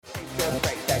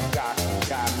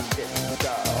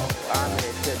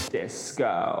Kiss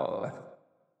Girl.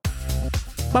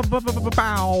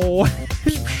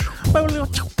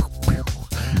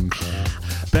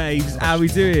 Babes, how we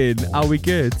doing? Are we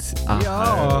good?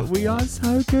 We are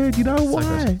so good. You know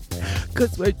why?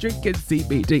 Because we're drinking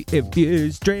CBD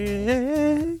infused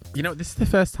drink. You know, this is the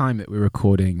first time that we're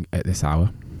recording at this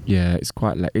hour. Yeah, it's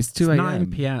quite late. It's 2 a.m.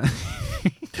 9 p.m.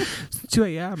 It's 2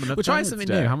 a.m. We're trying something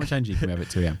new. How much energy can we have at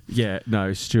 2 a.m? Yeah, no,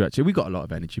 it's true actually. We got a lot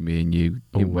of energy, me and you.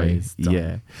 Always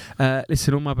done. Yeah.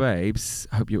 Listen, all my babes,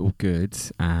 I hope you're all good.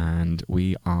 And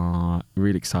we are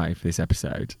really excited for this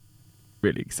episode.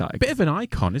 Really excited. Bit of an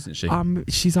icon, isn't she?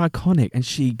 She's iconic, and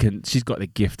she's got the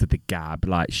gift of the gab.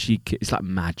 Like it's like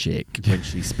magic when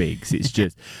she speaks. It's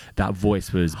just that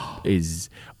voice is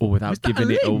without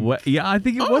giving it away. Yeah, I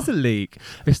think it was a leak.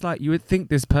 It's like you would think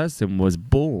this person was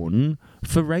born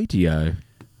for radio.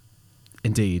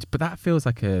 Indeed, but that feels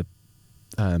like an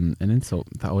insult.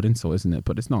 That old insult, isn't it?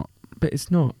 But it's not. But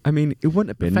it's not. I mean, it wouldn't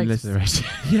have been. Face the radio.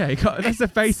 Yeah, that's the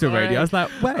face of radio. I was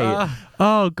like, wait.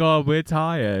 Oh, God, we're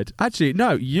tired. Actually,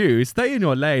 no, you stay in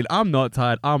your lane. I'm not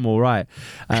tired. I'm all right.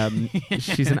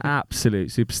 She's an absolute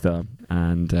superstar.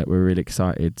 And we're really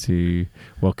excited to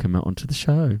welcome her onto the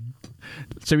show.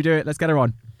 Shall we do it? Let's get her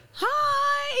on.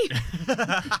 Hi!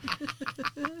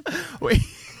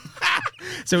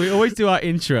 So we always do our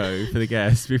intro for the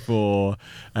guest before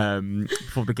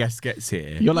the guest gets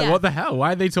here. You're like, what the hell?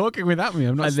 Why are they talking without me?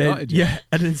 I'm not started yet. Yeah,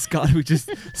 and then Scarlett, this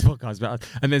podcast about us.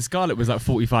 And then Scarlett was like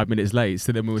 45 minutes late.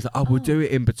 So then we was like, we'll do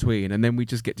it in between. And then we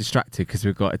just get distracted because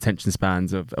we've got attention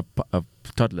spans of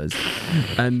toddlers.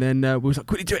 And then we was like,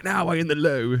 quickly do it now while you're in the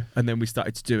loo. And then we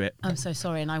started to do it. I'm so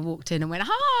sorry. And I walked in and went,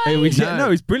 hi!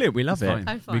 No, it's brilliant. We love it. Fine.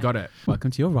 Oh, fine. We got it.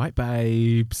 Welcome to Your Right,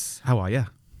 babes. How are you?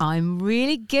 I'm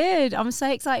really good. I'm so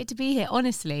excited to be here,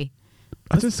 honestly.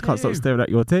 I just can't stop staring at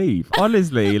your teeth.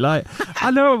 Honestly, like,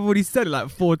 I know I've already said it like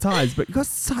 4 times, but you've got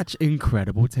such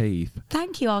incredible teeth.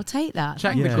 Thank you. I'll take that.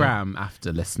 Check the gram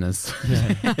after, listeners.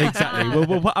 Yeah, exactly.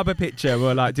 We'll put up a picture.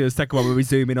 We'll like do a second one where we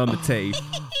zoom in on the teeth.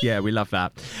 Yeah, we love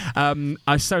that. I'm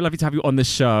so lovely to have you on the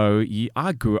show.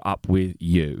 I grew up with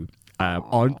you.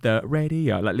 On the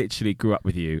radio, like literally grew up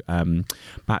with you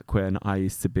back when I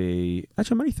used to be,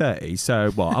 actually I'm only 30,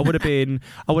 so I would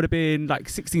have been like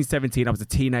 16, 17. I was a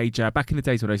teenager back in the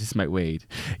days when I used to smoke weed.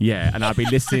 Yeah, and I'd be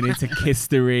listening to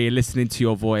KISSTORY, listening to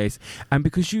your voice, and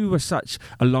because you were such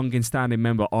a long standing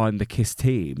member on the KISS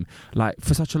team, like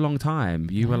for such a long time,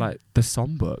 you were like the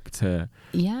songbook to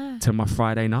my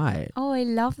Friday night. Oh, I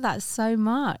love that so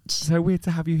much. So weird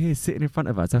to have you here sitting in front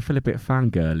of us. I feel a bit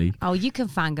fangirly. Oh, you can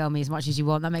fangirl me as much as you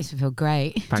want. That makes me feel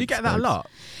great. Thanks, do you get that a lot?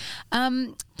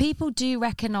 People do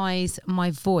recognise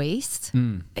my voice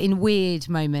in weird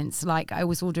moments. Like I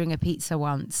was ordering a pizza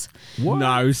once. What?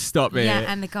 No, stop it. Yeah,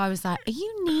 and the guy was like, "Are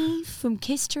you Neev from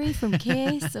KISSTORY from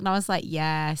Kiss?" And I was like,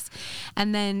 "Yes."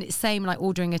 And then same like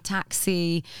ordering a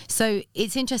taxi. So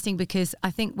it's interesting because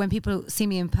I think when people see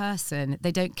me in person,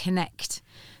 they don't connect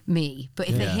me, but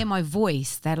if they hear my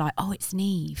voice, they're like, "Oh, it's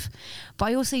Neev." But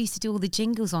I also used to do all the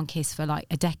jingles on Kiss for like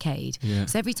a decade.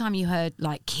 So every time you heard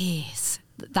like Kiss,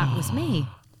 that was me.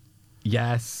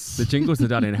 Yes, the jingles are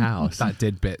done in house. That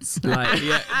did bits, like,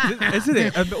 yeah, isn't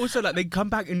it? And also, like, they come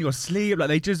back in your sleep.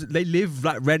 Like they live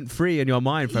like rent free in your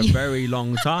mind for a very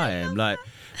long time. Like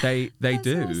they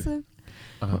do.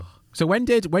 Awesome. So when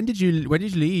did you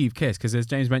leave Kiss? Because as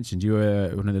James mentioned, you were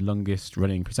one of the longest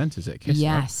running presenters at Kiss.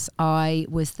 Yes, right? I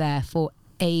was there for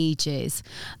ages.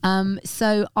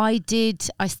 So I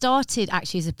started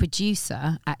actually as a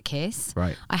producer at Kiss.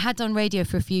 Right. I had done radio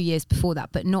for a few years before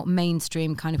that, but not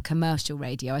mainstream kind of commercial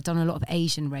radio. I'd done a lot of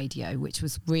Asian radio, which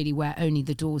was really where only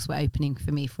the doors were opening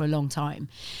for me for a long time.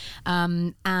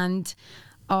 And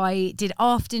I did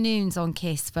afternoons on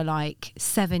Kiss for like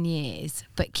 7 years,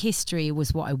 but KISSTORY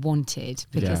was what I wanted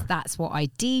because that's what I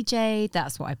DJ'd,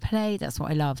 that's what I played, that's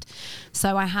what I loved.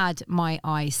 So I had my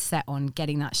eyes set on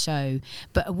getting that show,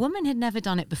 but a woman had never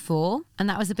done it before, and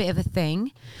that was a bit of a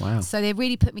thing. Wow. So they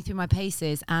really put me through my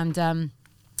paces, and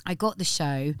I got the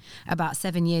show about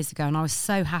 7 years ago, and I was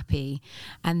so happy.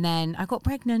 And then I got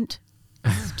pregnant.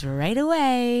 Straight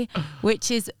away, which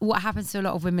is what happens to a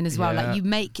lot of women as well. Like you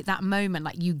make that moment,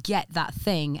 like you get that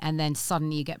thing, and then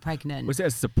suddenly you get pregnant. Was it a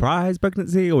surprise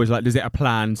pregnancy, or was it a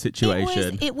planned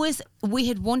situation? It was. We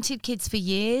had wanted kids for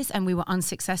years, and we were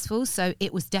unsuccessful. So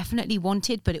it was definitely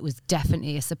wanted, but it was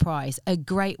definitely a surprise, a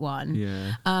great one.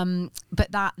 Yeah.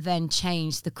 But that then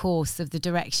changed the course of the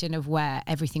direction of where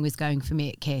everything was going for me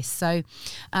at Kiss. So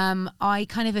I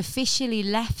kind of officially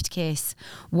left Kiss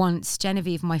once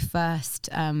Genevieve, my first first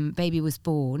baby was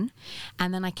born,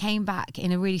 and then I came back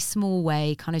in a really small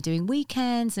way, kind of doing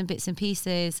weekends and bits and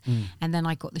pieces, and then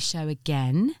I got the show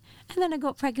again, and then I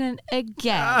got pregnant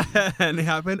again. And it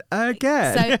happened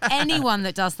again. So anyone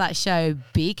that does that show,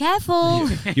 be careful.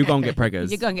 You're going to get preggers.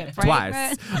 You're going to get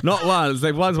pregnant. Twice. Not once.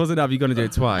 If once wasn't enough, you're going to do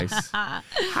it twice.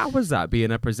 How was that,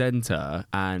 being a presenter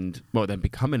and, well, then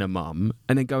becoming a mum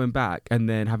and then going back and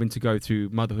then having to go through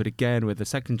motherhood again with a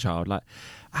second child? Like,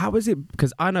 how was it?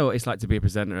 Because I know what it's like to be a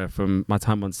presenter from my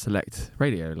time on Select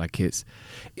Radio. Like, it's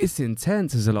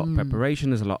intense. There's a lot of preparation.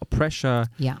 There's a lot of pressure.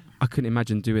 Yeah. I couldn't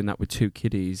imagine doing that with 2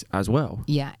 kiddies as well.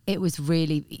 Yeah, it was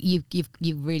really,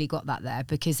 you've really got that there,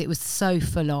 because it was so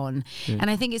full on. Yeah.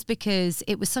 And I think it's because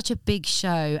it was such a big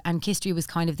show, and KISSTORY was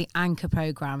kind of the anchor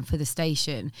program for the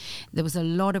station. There was a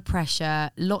lot of pressure,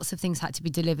 lots of things had to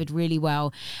be delivered really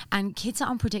well. And kids are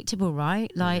unpredictable,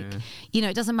 right? Like, you know,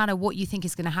 it doesn't matter what you think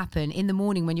is going to happen. In the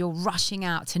morning when you're rushing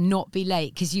out to not be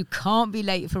late, because you can't be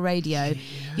late for radio,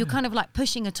 you're kind of like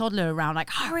pushing a toddler around,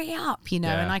 like, hurry up, you know.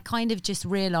 And I kind of just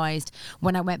realised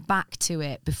when I went back to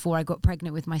it before I got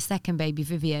pregnant with my second baby,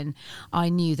 Vivian, I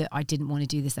knew that I didn't want to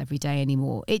do this every day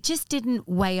anymore. It just didn't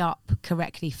weigh up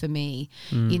correctly for me.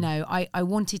 You know, I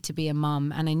wanted to be a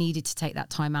mum, and I needed to take that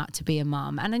time out to be a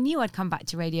mum, and I knew I'd come back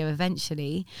to radio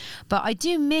eventually. But I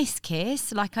do miss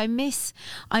KISS. Like, I miss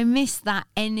that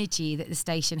energy that the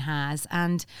station has,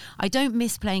 and I don't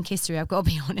miss playing KISSTORY, I've got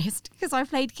to be honest, because I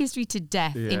played KISSTORY to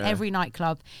death in every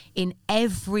nightclub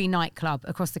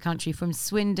across the country, from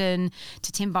Swindon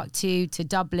to Timbuktu to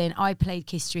Dublin. I played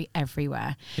KISSTORY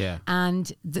everywhere.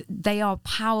 And they are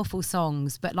powerful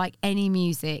songs, but like any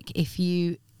music, if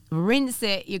you rinse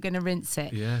it, you're going to rinse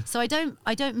it. So I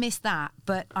don't miss that,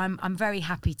 but I'm very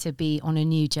happy to be on a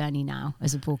new journey now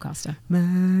as a broadcaster.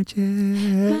 Magic.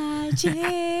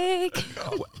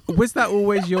 Was that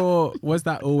always your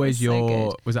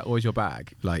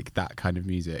bag? Like, that kind of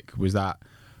music? Was that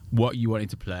what you wanted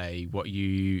to play, what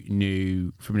you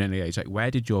knew from an early age? Like,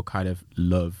 where did your kind of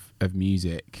love of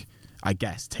music, I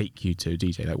guess, take you to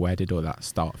DJ? Like, where did all that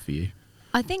start for you?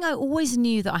 I think I always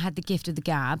knew that I had the gift of the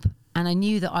gab, and I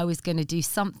knew that I was going to do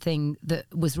something that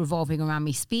was revolving around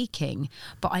me speaking,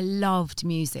 but I loved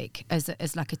music as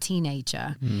like a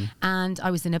teenager. And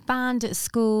I was in a band at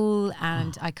school,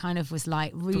 and I kind of was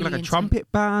like really like a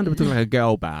trumpet band, or like a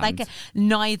girl band? Like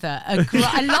neither.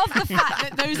 I love the fact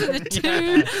that those are the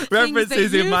two references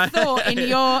things that you in my thought in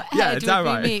your head would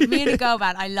right. be me and a girl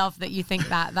band. I love that you think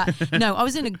that. No, I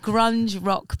was in a grunge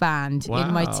rock band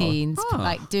in my teens,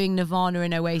 like doing Nirvana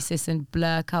and Oasis and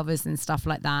Blur covers and stuff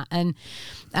like that. And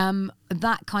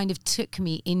that kind of took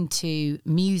me into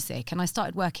music, and I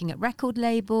started working at record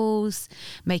labels,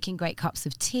 making great cups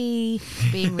of tea,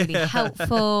 being really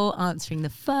helpful, answering the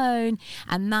phone,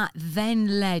 and that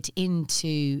then led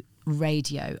into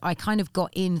radio. I kind of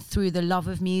got in through the love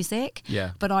of music,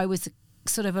 but I was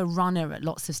sort of a runner at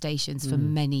lots of stations for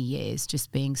many years,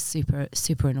 just being super,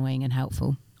 super annoying and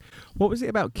helpful. What was it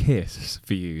about KISS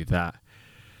for you that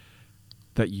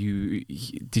you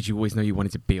did you always know you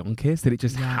wanted to be on KISS? Did it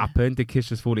just happen? Did KISS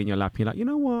just fall in your lap and you're like, you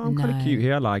know what, I'm kind of cute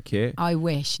here, I like it? I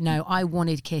wish. No, I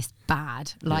wanted KISS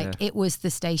bad. Like, it was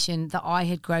the station that I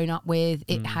had grown up with.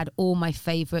 It had all my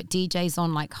favourite DJs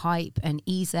on, like Hype and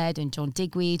EZ and John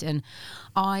Digweed, and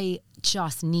I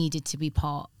just needed to be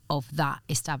part of that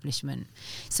establishment.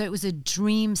 So it was a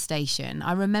dream station.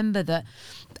 I remember that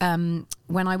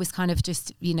when I was kind of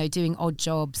just, you know, doing odd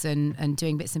jobs and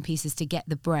doing bits and pieces to get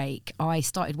the break, I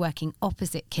started working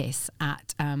opposite KISS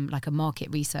at like a market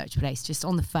research place, just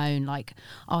on the phone, like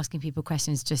asking people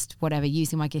questions, just whatever,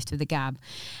 using my gift of the gab.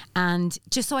 And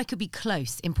just so I could be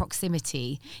close in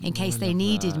proximity in case they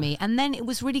needed me. And then it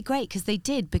was really great because they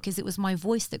did, because it was my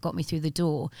voice that got me through the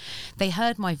door. They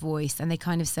heard my voice and they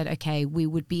kind of said, okay, we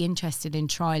would be interested in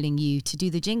trialing you to do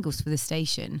the jingles for the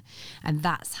station. And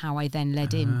that's how I then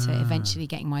led into eventually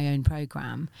getting my own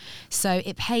program. So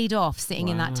it paid off sitting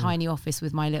in that tiny office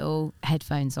with my little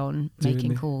headphones on,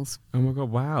 making calls. Oh my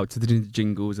God, wow. To do the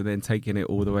jingles and then taking it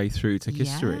all the way through to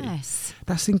KISSTORY. Yes.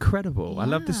 That's incredible. Yeah. I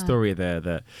love the story there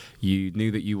that you knew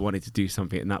that you wanted to do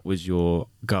something and that was your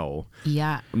goal.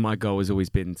 Yeah. My goal has always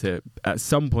been to, at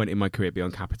some point in my career, be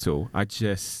on Capital. I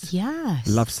just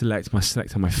love Select.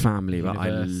 Select on my family. But I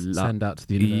love, send out to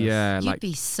the universe. Yeah. You'd like,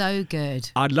 be so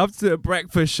good. I'd love to do a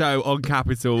breakfast show on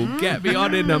Capital. Get me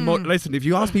on in the morning. Listen, if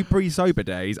you asked me pre-sober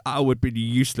days, I would be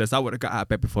useless. I would have got out of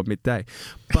bed before midday.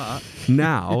 But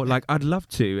now, like, I'd love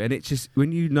to. And it's just,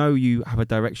 when you know you have a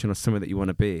direction or somewhere that you want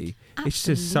to be, it's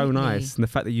just so nice. And the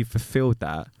fact that you've fulfilled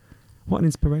that, what an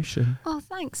inspiration. Oh,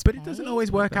 thanks. But it doesn't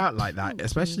always work out like that,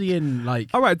 especially in, like...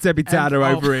 All right, Debbie Downer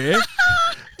over here.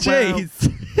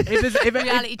 Jeez. if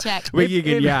Reality check. We're yin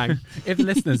and yang. If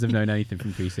listeners have known anything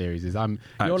from 3 series, you're like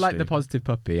the Actually. positive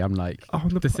puppy. I'm like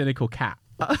the cynical cat.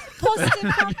 Positive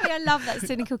puppy. I love that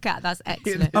cynical cat. That's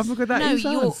excellent. Oh my God, that no, is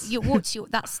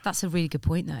us. that's a really good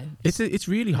point though. It's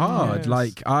really hard. Yes.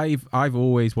 Like I've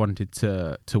always wanted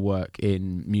to work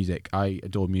in music. I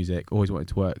adore music. Always wanted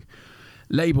to work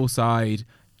label side.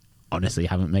 Honestly,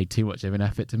 haven't made too much of an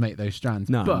effort to make those strands.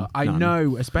 None, but I none.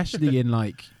 know, especially in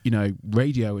like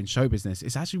radio and show business,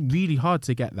 it's actually really hard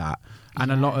to get that.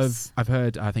 And a lot of Yes. I've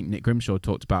heard. I think Nick Grimshaw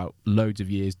talked about loads of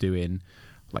years doing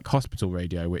like hospital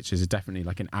radio, which is definitely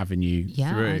like an avenue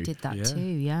Yeah, through. I did that Yeah. too.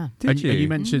 Yeah. Did And you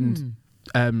mentioned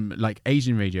Mm. like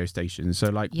Asian radio stations. So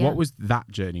like, Yeah. what was that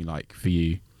journey like for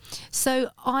you? So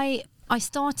I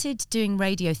started doing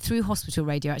radio through hospital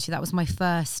radio. Actually, that was my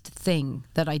first thing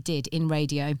that I did in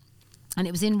radio. And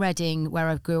it was in Reading, where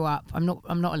I grew up. I'm not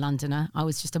a Londoner. I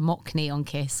was just a Mockney on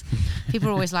Kiss. People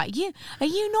are always like, are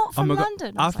you not from my God,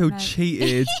 London? I was feel like, "No."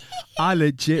 cheated. I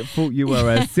legit thought you were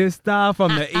a sister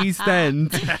from the East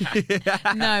End.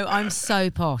 No, I'm so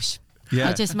posh. Yeah.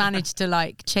 I just managed to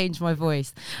like change my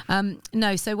voice.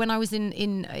 No, so when I was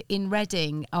in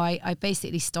Reading, I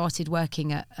basically started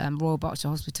working at Royal Berkshire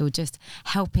Hospital, just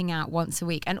helping out once a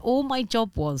week, and all my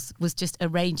job was just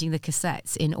arranging the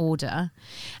cassettes in order,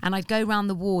 and I'd go around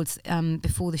the wards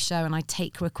before the show and I'd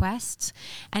take requests,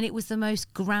 and it was the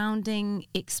most grounding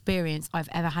experience I've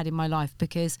ever had in my life,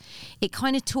 because it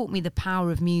kind of taught me the power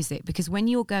of music. Because when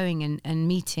you're going and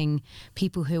meeting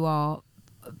people who are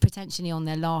potentially on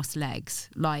their last legs,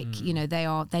 like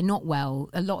they're not well,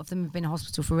 a lot of them have been in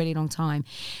hospital for a really long time,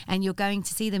 and you're going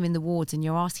to see them in the wards and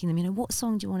you're asking them, what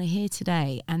song do you want to hear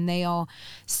today, and they are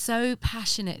so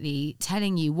passionately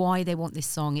telling you why they want this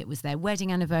song. It was their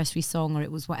wedding anniversary song, or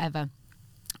it was whatever.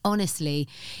 Honestly,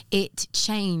 it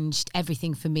changed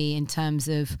everything for me in terms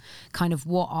of kind of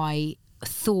what I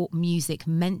thought music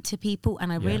meant to people,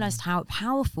 and I realized how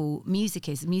powerful music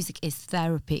is. Music is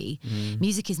therapy.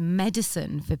 Music is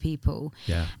medicine for people.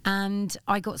 Yeah. And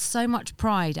I got so much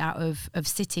pride out of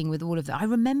sitting with all of that. I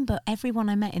remember everyone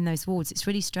I met in those wards. It's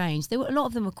really strange. A lot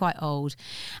of them were quite old,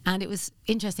 and it was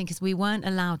interesting because we weren't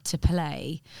allowed to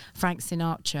play Frank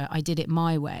Sinatra, I Did It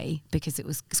My Way, because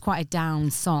it's quite a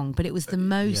down song, but it was the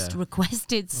most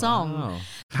requested song. Wow.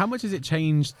 How much has it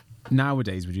changed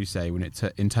nowadays, would you say, when it's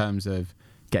in terms of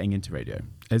getting into radio?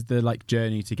 Has the like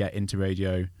journey to get into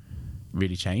radio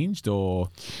really changed, or?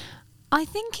 I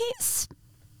think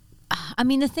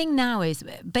the thing now is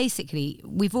basically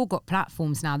we've all got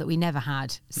platforms now that we never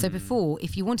had. So before,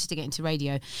 if you wanted to get into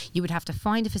radio, you would have to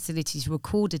find a facility to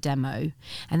record a demo,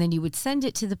 and then you would send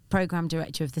it to the program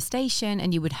director of the station,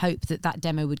 and you would hope that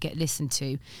demo would get listened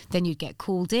to. Then you'd get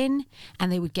called in,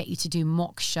 and they would get you to do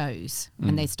mock shows,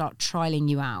 and they'd start trialing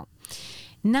you out.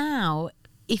 Now,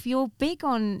 if you're big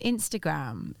on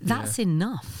Instagram, that's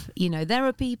enough. There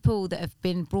are people that have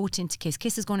been brought into Kiss.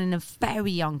 Kiss has gone in a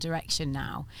very young direction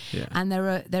now. Yeah. And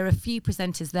there are a few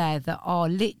presenters there that are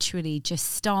literally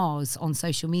just stars on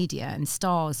social media and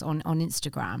stars on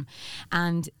Instagram.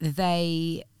 And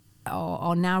they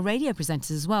are now radio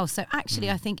presenters as well. So actually,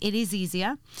 I think it is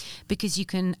easier because you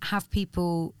can have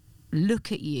people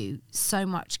look at you so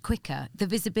much quicker. The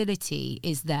visibility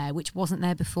is there, which wasn't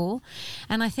there before.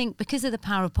 And I think because of the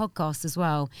power of podcasts as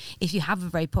well, if you have a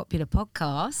very popular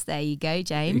podcast, there you go,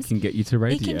 James. It can get you to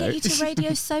radio. It can get you to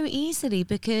radio so easily,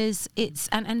 because it's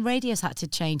and radio's had to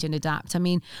change and adapt. I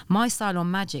mean, my style on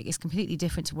Magic is completely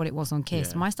different to what it was on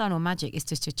Kiss. Yeah. My style on Magic is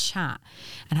just to chat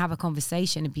and have a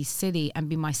conversation and be silly and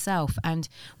be myself. And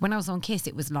when I was on Kiss,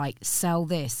 it was like, sell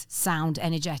this, sound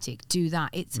energetic, do that.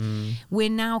 It's we're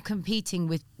now competing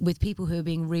with people who are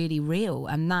being really real,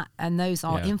 and those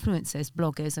are influencers,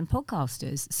 bloggers and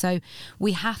podcasters. So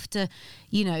we have to,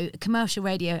 commercial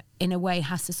radio in a way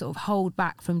has to sort of hold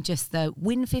back from just the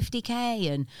win 50k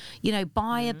and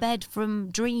buy a bed from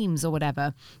Dreams or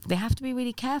whatever. They have to be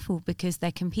really careful because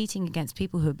they're competing against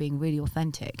people who are being really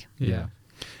authentic. Yeah.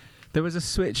 There was a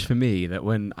switch for me that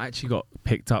when I actually got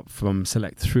picked up from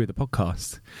Select through the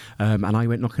podcast, and I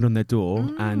went knocking on their door,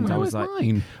 and I was like,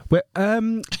 mine? well,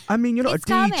 I mean, you're not It's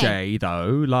a DJ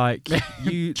though, like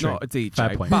you True. not a DJ,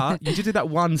 Fair point. but you did do that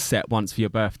one set once for your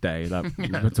birthday. Like,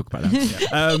 we'll talk about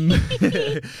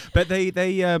that. But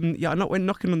they I went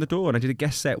knocking on the door, and I did a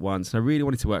guest set once, and I really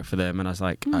wanted to work for them, and I was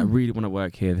like, I really want to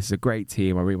work here. This is a great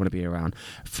team. I really want to be around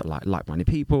for like-minded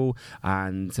people,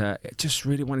 and just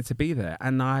really wanted to be there.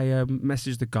 And I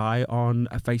messaged the guy on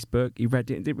Facebook. He read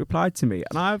it and didn't reply to me,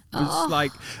 and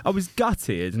I was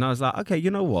gutted, and I was like, okay, you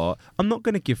know what, I'm not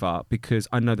going to give up because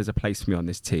I know there's a place for me on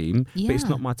this team, but it's Yeah.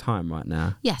 not my time right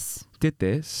now. Yes. did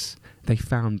this. They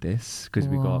found this because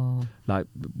we got Whoa. like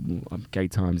Gay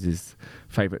Times'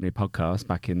 favourite new podcast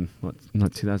back in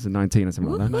not 2019 or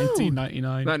something like that.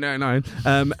 1999.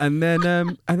 No.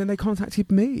 And then they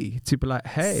contacted me to be like,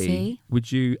 hey, See?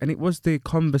 would you? And it was the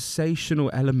conversational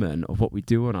element of what we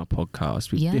do on our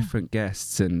podcast with Yeah. different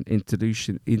guests and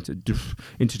introducing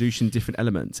different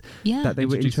elements Yeah. that they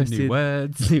were Introducing interested. new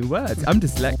words. New words. I'm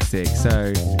dyslexic,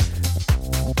 so.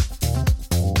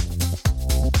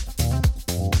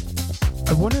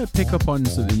 I want to pick up on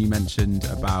something you mentioned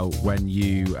about when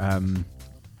you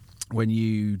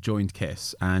joined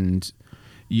KISS and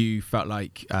you felt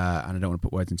like, and I don't want to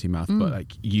put words into your mouth, but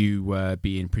like you were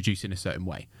being produced in a certain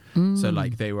way. So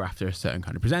like they were after a certain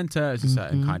kind of presenter, it's a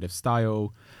certain kind of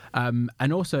style.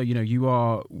 And also, you know, you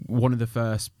are one of the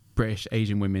first British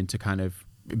Asian women to kind of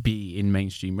be in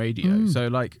mainstream radio. So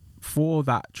like for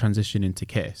that transition into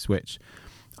KISS, which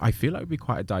I feel like would be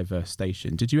quite a diverse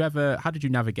station. How did you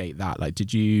navigate that? Like,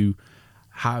 did you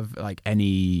have like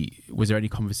was there any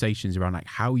conversations around like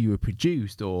how you were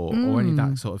produced or any of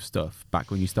that sort of stuff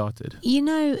back when you started? You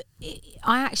know,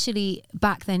 I actually,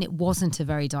 back then it wasn't a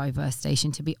very diverse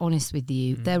station, to be honest with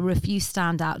you. There were a few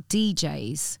standout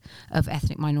DJs of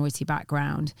ethnic minority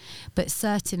background, but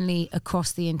certainly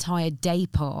across the entire day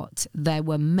part, there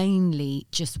were mainly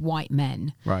just white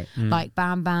men. Right. Like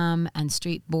Bam Bam and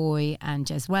Street Boy and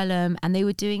Jez Wellham, and they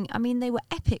were they were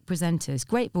epic presenters,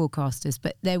 great broadcasters,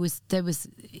 but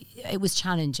it was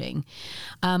challenging.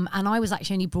 And I was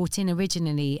actually only brought in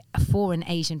originally for an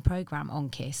Asian program on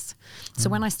KISS. So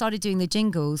when I started doing the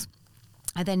jingles,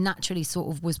 I then naturally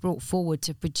sort of was brought forward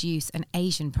to produce an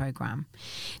Asian program.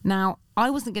 Now, I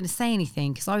wasn't going to say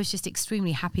anything because I was just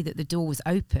extremely happy that the door was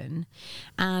open.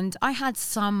 And I had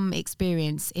some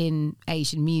experience in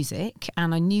Asian music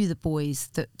and I knew the boys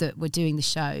that were doing the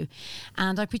show.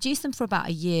 And I produced them for about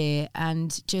a year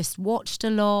and just watched a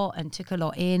lot and took a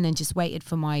lot in and just waited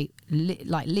for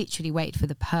literally waited for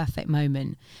the perfect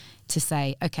moment to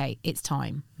say, okay, it's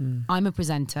time. I'm a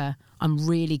presenter. I'm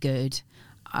really good.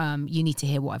 You need to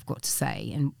hear what I've got to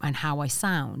say and how I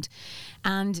sound.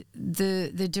 And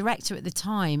the director at the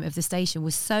time of the station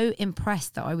was so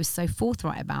impressed that I was so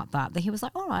forthright about that he was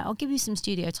like, all right, I'll give you some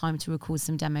studio time to record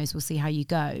some demos. We'll see how you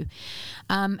go.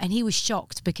 And he was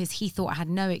shocked because he thought I had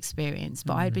no experience,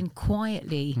 but I had been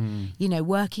quietly,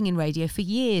 working in radio for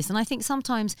years. And I think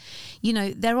sometimes,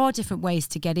 there are different ways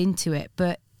to get into it.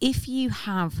 But if you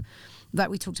have, like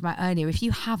we talked about earlier, if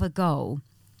you have a goal,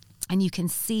 and you can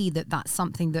see that that's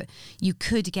something that you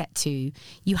could get to,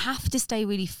 you have to stay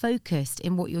really focused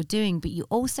in what you're doing, but you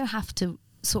also have to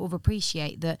sort of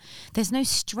appreciate that there's no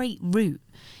straight route.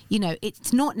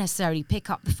 It's not necessarily pick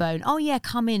up the phone, oh yeah,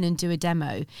 come in and do a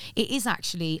demo. It is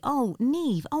actually, oh,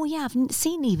 Neev, oh yeah, I've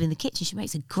seen Neev in the kitchen. She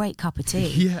makes a great cup of tea.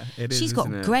 Yeah, it is. She's got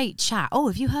great chat. Oh,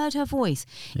 have you heard her voice?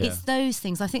 Yeah. It's those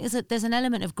things. I think there's an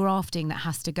element of grafting that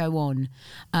has to go on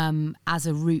as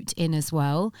a route in as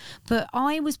well. But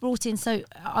I was brought in, so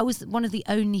I was one of the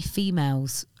only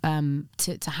females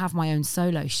to have my own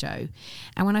solo show.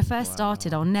 And when I first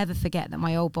started, I'll never forget that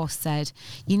my old boss said,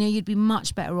 you'd be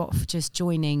much better off just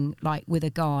joining like with a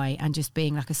guy and just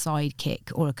being like a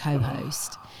sidekick or a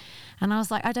co-host. And I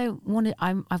was like, I don't want to,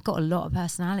 I've got a lot of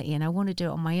personality and I want to do it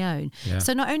on my own. Yeah.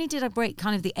 So not only did I break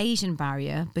kind of the Asian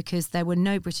barrier because there were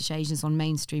no British Asians on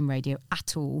mainstream radio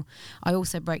at all, I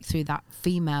also broke through that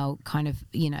female kind of,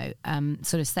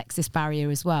 sort of sexist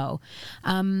barrier as well.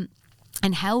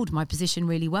 And held my position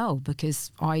really well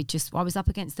because I was up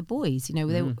against the boys. They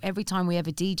were, every time we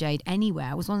ever DJ'd anywhere,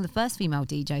 I was one of the first female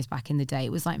DJs back in the day.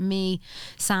 It was like me,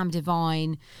 Sam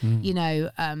Divine,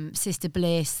 Sister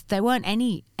Bliss. There weren't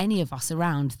any of us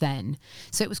around then.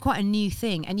 So it was quite a new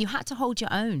thing. And you had to hold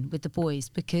your own with the boys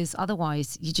because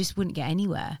otherwise you just wouldn't get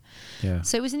anywhere. Yeah.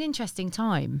 So it was an interesting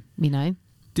time,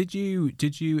 Did you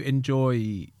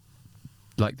enjoy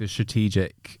like the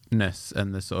strategicness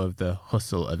and the sort of the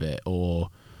hustle of it, or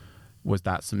was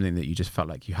that something that you just felt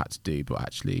like you had to do but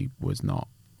actually was not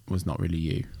really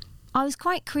you? I was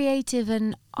quite creative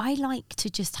and I like to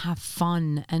just have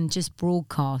fun and just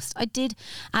broadcast. I did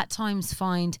at times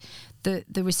find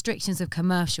the restrictions of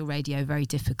commercial radio very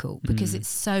difficult because it's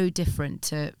so different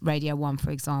to Radio 1, for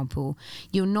example.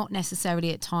 You're not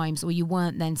necessarily at times, or you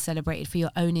weren't then celebrated for your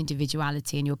own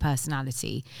individuality and your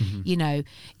personality.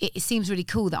 It seems really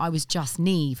cool that I was just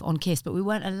Neev on KISS, but we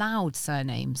weren't allowed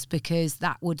surnames because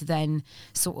that would then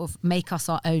sort of make us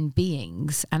our own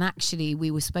beings. And actually we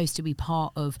were supposed to be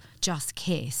part of just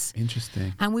KISS.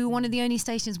 Interesting. And we were one of the only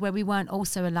stations where we weren't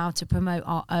also allowed to promote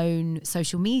our own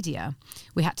social media.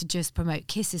 We had to just promote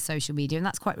Kiss's social media, and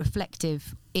that's quite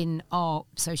reflective in our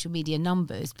social media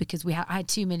numbers, because I had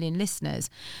 2 million listeners,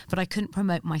 but I couldn't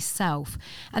promote myself.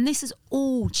 And this has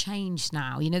all changed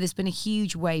now. You know, there's been a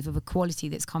huge wave of equality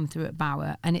that's come through at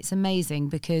Bauer, and it's amazing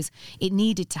because it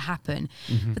needed to happen.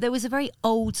 But there was a very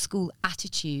old school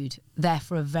attitude there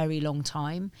for a very long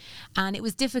time, and it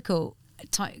was difficult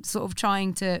sort of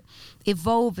trying to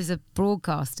evolve as a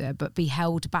broadcaster but be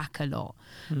held back a lot.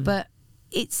 But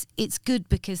it's good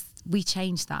because we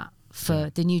changed that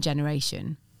for the new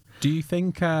generation. Do you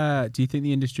think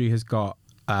the industry has got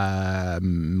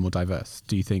more diverse?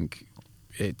 Do you think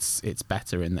it's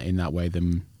better in that way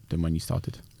than when you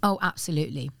started? Oh,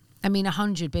 absolutely. I mean,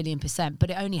 100 billion%, but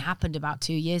it only happened about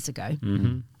 2 years ago.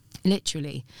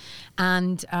 Literally.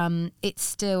 And I'm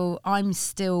still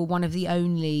one of the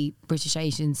only British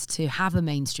Asians to have a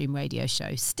mainstream radio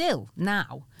show still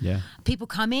now. Yeah. People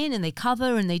come in and they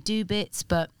cover and they do bits,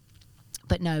 but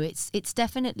no, it's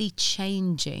definitely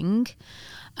changing.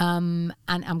 And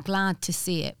I'm glad to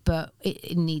see it, but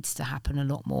it needs to happen a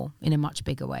lot more in a much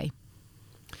bigger way.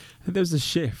 There was a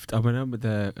shift. I went on with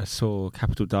I saw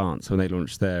Capital Dance when they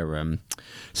launched their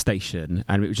station,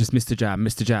 and it was just Mr. Jam,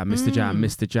 Mr. Jam, Mr. Jam,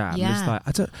 Mr. Jam. Yeah.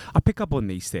 It's like I pick up on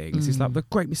these things. It's like the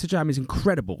great Mr. Jam is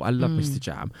incredible. I love Mr.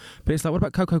 Jam, but it's like, what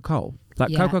about Coco Cole?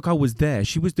 Like Coco Cole was there,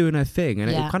 she was doing her thing, and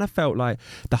it kind of felt like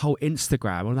the whole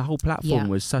Instagram and the whole platform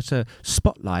was such a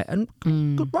spotlight, and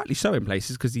rightly so in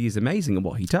places because he is amazing at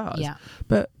what he does. Yeah.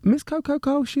 But Miss Coco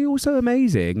Cole, she also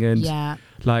amazing, and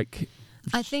like.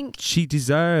 I think she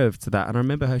deserved that, and I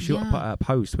remember she put out a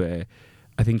post where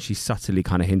I think she subtly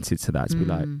kind of hinted to that, to be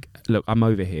like, look, I'm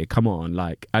over here, come on,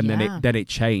 like, and then it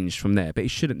changed from there. But it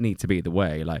shouldn't need to be the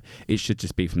way. Like, it should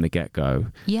just be from the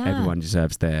get-go. Everyone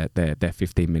deserves their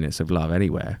 15 minutes of love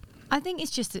anywhere. I think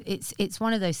it's just it's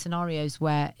one of those scenarios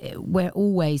where we're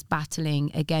always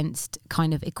battling against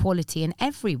kind of equality in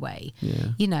every way,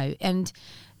 you know, and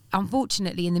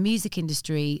unfortunately in the music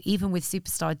industry, even with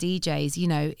superstar DJs, you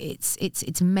know,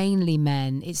 it's mainly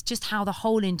men. It's just how the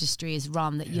whole industry is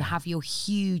run, that you have your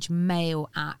huge male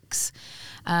acts,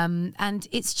 and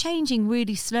it's changing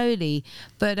really slowly,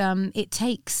 but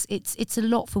it's a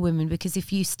lot for women, because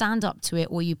if you stand up to it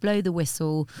or you blow the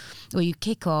whistle or you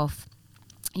kick off,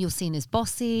 you're seen as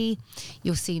bossy,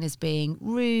 you're seen as being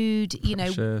rude, you know.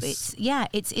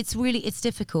 It's really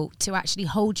difficult to actually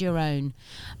hold your own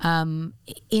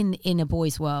in a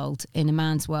boy's world, in a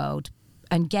man's world,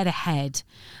 and get ahead,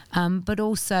 but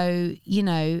also, you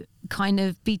know, kind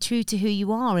of be true to who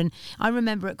you are. And I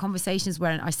remember at conversations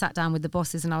where I sat down with the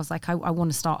bosses and I was like, I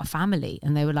want to start a family,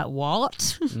 and they were like,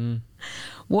 what?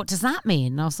 What does that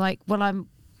mean? And I was like, well,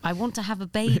 I want to have a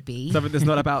baby. Something that's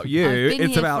not about you.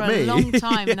 It's about me. I've been here for a long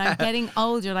time, and I'm getting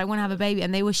older, and I want to have a baby.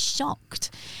 And they were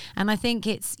shocked. And I think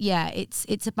it's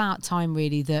about time,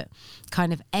 really, that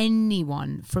kind of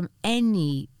anyone from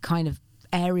any kind of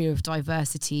area of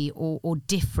diversity or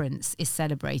difference is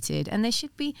celebrated. And there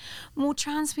should be more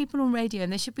trans people on radio,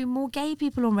 and there should be more gay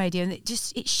people on radio, and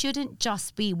it shouldn't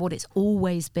just be what it's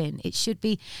always been. It should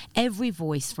be every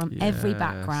voice from every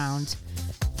background.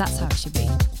 That's how it should be.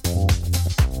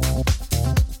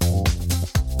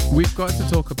 We've got to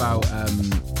talk about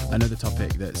another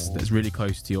topic that's really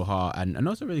close to your heart, and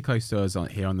also really close to us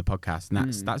here on the podcast,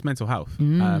 and that's mental health.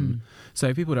 So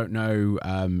if people don't know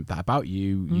that about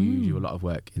you, you do a lot of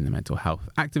work in the mental health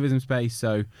activism space.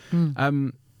 So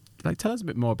like, tell us a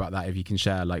bit more about that, if you can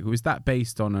share. Like, was that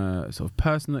based on a sort of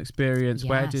personal experience? Yes.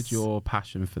 Where did your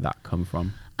passion for that come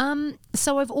from?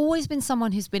 So I've always been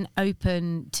someone who's been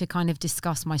open to kind of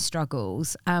discuss my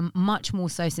struggles, much more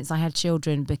so since I had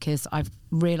children, because I've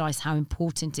realised how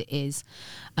important it is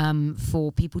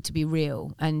for people to be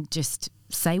real and just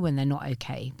say when they're not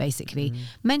okay, basically.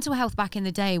 Mental health back in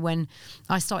the day when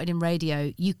I started in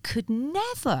radio, you could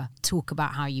never talk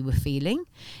about how you were feeling.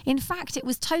 In fact, it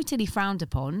was totally frowned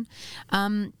upon.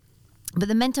 But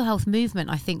the mental health movement,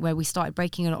 I think, where we started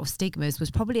breaking a lot of stigmas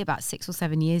was probably about 6 or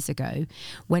 7 years ago,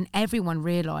 when everyone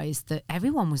realised that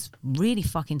everyone was really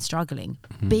fucking struggling,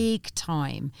 big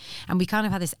time. And we kind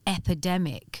of had this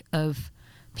epidemic of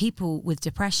people with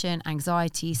depression,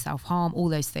 anxiety, self-harm, all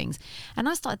those things. And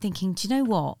I started thinking, do you know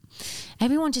what?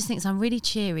 Everyone just thinks I'm really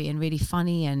cheery and really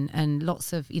funny and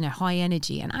lots of, you know, high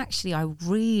energy. And actually, I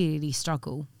really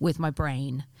struggle with my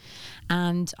brain.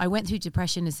 And I went through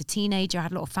depression as a teenager. I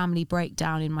had a lot of family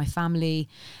breakdown in my family.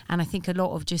 And I think a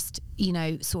lot of just, you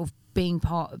know, sort of being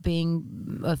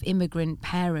of immigrant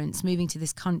parents, moving to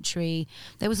this country.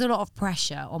 There was a lot of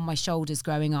pressure on my shoulders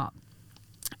growing up.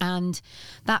 And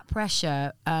that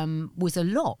pressure was a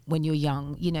lot when you're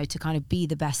young, you know, to kind of be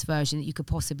the best version that you could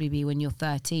possibly be when you're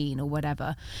 13 or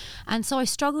whatever. And so I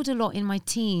struggled a lot in my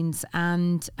teens,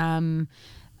 and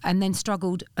then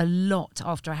struggled a lot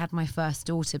after I had my first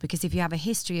daughter, because if you have a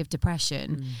history of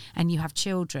depression and you have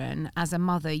children, as a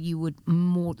mother, you're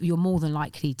more than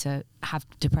likely to have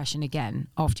depression again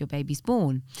after your baby's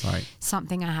born. Right.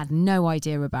 Something I had no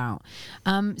idea about.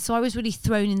 So I was really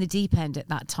thrown in the deep end at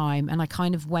that time, and I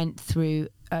kind of went through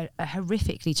a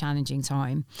horrifically challenging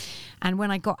time. And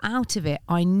when I got out of it,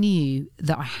 I knew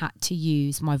that I had to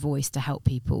use my voice to help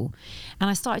people. And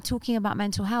I started talking about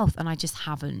mental health, and I just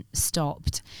haven't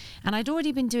stopped. And I'd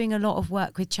already been doing a lot of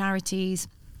work with charities.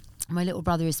 My little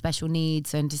brother is special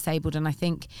needs and disabled, and I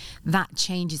think that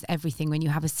changes everything when you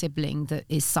have a sibling that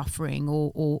is suffering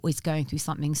or is going through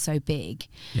something so big.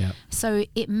 Yeah. So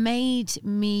it made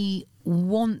me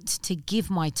want to give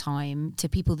my time to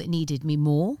people that needed me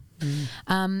more.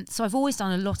 So I've always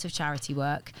done a lot of charity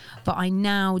work, but I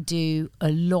now do a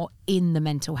lot in the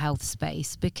mental health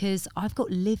space because I've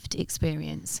got lived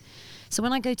experience. So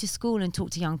when I go to school and talk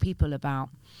to young people about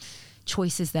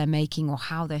choices they're making or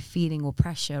how they're feeling or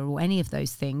pressure or any of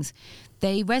those things,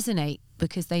 they resonate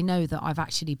because they know that I've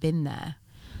actually been there.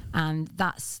 And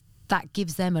that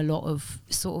gives them a lot of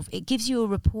it gives you a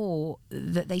rapport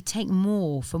that they take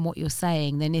more from what you're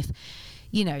saying than if,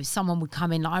 you know, someone would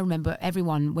come in. I remember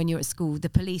everyone, when you're at school, the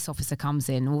police officer comes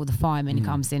in or the fireman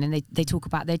comes in, and they talk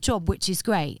about their job, which is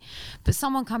great. But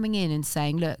someone coming in and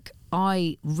saying, look,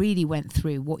 I really went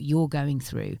through what you're going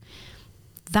through,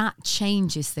 that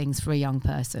changes things for a young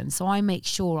person. So I make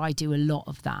sure I do a lot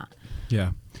of that.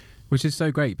 Yeah, which is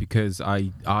so great, because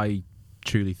I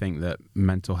truly think that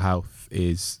mental health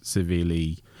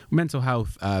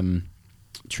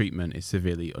treatment is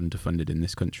severely underfunded in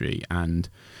this country, and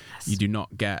you do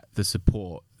not get the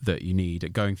support that you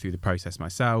need. Going through the process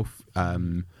myself,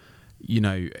 you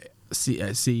know,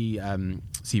 CBT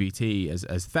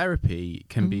as therapy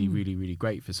can be really, really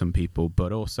great for some people,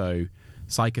 but also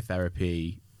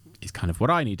psychotherapy is kind of what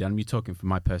I need. And you're talking from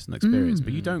my personal experience,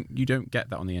 but you don't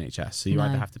get that on the NHS. So you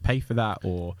either have to pay for that,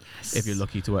 or if you're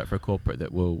lucky to work for a corporate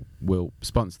that will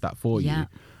sponsor that for you.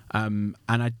 And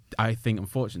I think,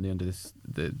 unfortunately, under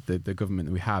the government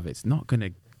that we have, it's not going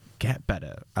to get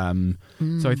better.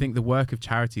 So I think the work of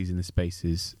charities in this space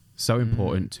is so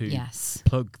important to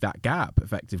plug that gap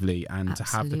effectively, and to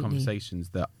have the conversations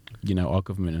that, you know, our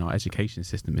government and our education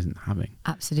system isn't having.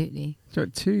 Absolutely. So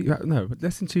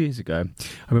less than 2 years ago,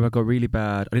 I remember I got really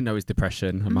bad. I didn't know it was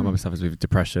depression. My mum suffers with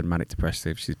depression, manic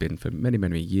depressive. She's been for many,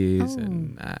 many years,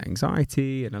 and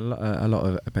anxiety and a lot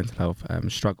of mental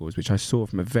health struggles, which I saw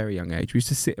from a very young age. We used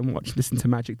to sit and listen to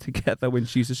Magic together when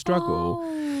she used to struggle.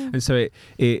 And so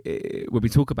when we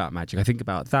talk about Magic, I think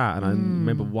about that, and I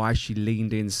remember why she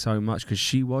leaned in so much, because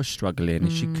she was struggling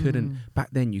and she couldn't. Back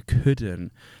then, you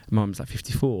couldn't. Mum's like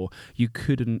 54. You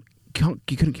couldn't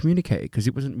communicate it because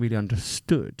it wasn't really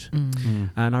understood.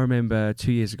 And I remember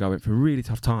 2 years ago I went for a really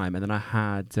tough time, and then I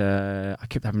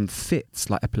kept having fits,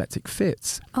 like epileptic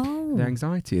fits. They're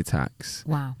anxiety attacks.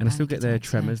 Wow. And I still get their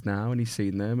tremors now, and you've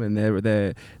seen them, and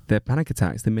they're panic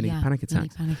attacks, the mini panic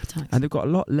attacks. And they've got a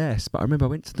lot less. But I remember I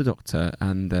went to the doctor,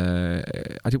 and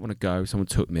I didn't want to go. Someone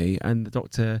took me, and the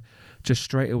doctor just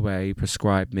straight away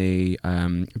prescribed me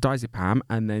diazepam,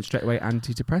 and then straight away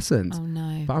antidepressants. Oh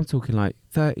no. But I'm talking like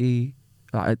 10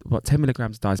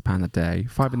 milligrams of diazepam a day,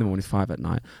 5 in the morning, 5 at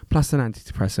night, plus an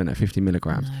antidepressant at 50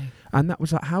 milligrams. No. And that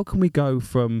was like, how can we go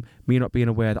from me not being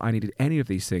aware that I needed any of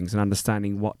these things and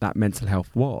understanding what that mental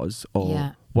health was,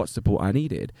 or what support I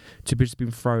needed, to just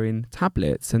been throwing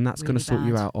tablets, and that's Really going to sort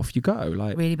you bad. out, off you go.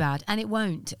 Like, really bad. And it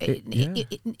won't.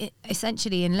 It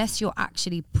essentially, unless you're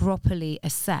actually properly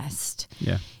assessed,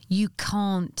 you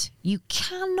cannot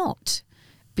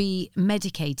be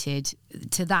medicated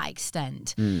to that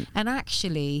extent. And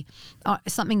actually,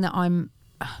 something that I'm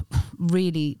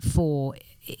really for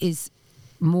is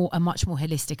a much more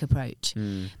holistic approach,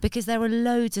 because there are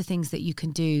loads of things that you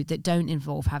can do that don't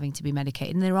involve having to be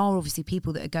medicated, and there are obviously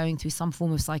people that are going through some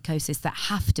form of psychosis that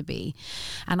have to be.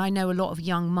 And I know a lot of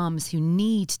young mums who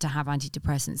need to have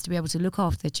antidepressants to be able to look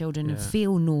after their children and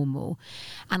feel normal,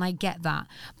 and I get that.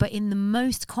 But in the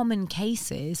most common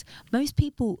cases, most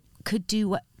people could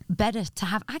do better to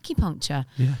have acupuncture.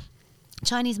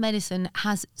 Chinese medicine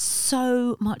has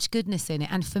so much goodness in it,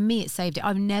 and for me it saved it.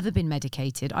 I've never been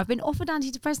medicated. I've been offered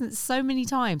antidepressants so many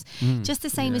times, just the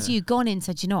same as you, gone in,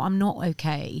 said, you know, I'm not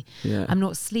okay. I'm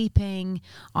not sleeping.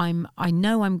 I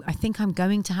think I'm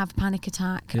going to have a panic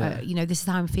attack. You know, this is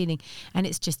how I'm feeling, and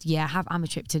it's just have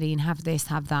amitriptyline, have this,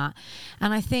 have that.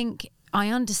 And I think I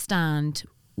understand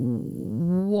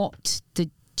what the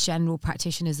general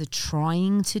practitioners are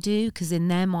trying to do, because in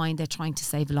their mind they're trying to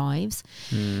save lives.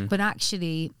 But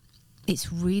actually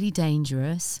it's really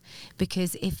dangerous,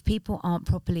 because if people aren't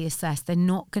properly assessed, they're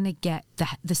not going to get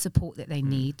the support that they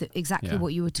need. Exactly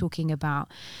what you were talking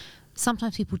about.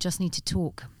 Sometimes people just need to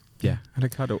talk. Yeah, and a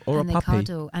cuddle, or and a puppy.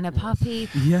 Cuddle, and a puppy.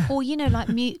 Yeah. Or, you know,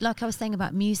 like I was saying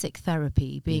about music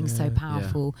therapy being so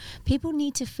powerful. People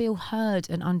need to feel heard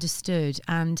and understood.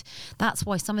 And that's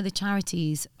why some of the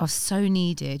charities are so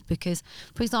needed, because,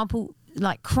 for example,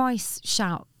 like Christ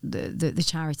Shout, the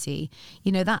charity,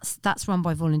 you know, that's run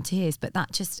by volunteers, but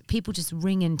people just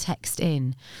ring and text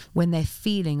in when they're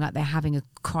feeling like they're having a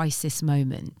crisis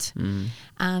moment,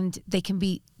 and they can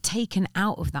be taken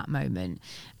out of that moment.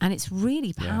 And it's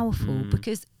really powerful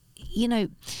because, you know,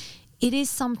 it is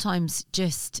sometimes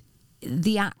just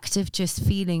the act of just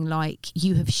feeling like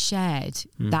you have shared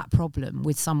that problem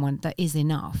with someone that is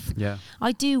enough.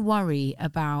 I do worry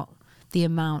about the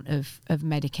amount of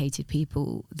medicated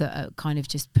people that are kind of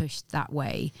just pushed that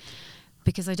way,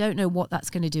 because I don't know what that's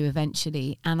going to do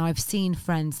eventually. And I've seen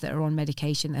friends that are on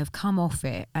medication that have come off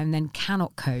it and then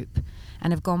cannot cope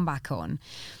and have gone back on.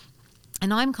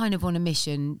 And I'm kind of on a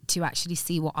mission to actually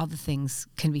see what other things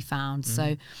can be found.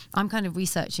 So I'm kind of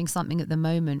researching something at the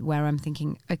moment where I'm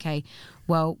thinking, okay,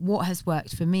 well, what has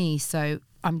worked for me? So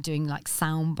I'm doing like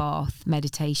sound bath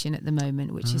meditation at the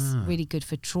moment, which is really good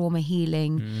for trauma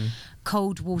healing,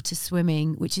 cold water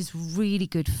swimming, which is really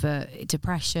good for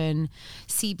depression,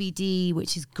 CBD,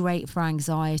 which is great for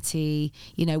anxiety.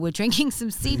 You know, we're drinking some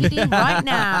CBD right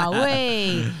now.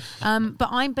 But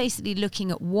I'm basically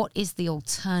looking at what is the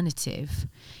alternative.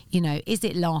 You know, is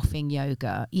it laughing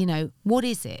yoga? You know, what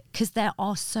is it? Because there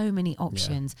are so many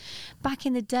options. Back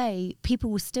in the day, people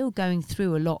were still going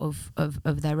through a lot of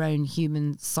their own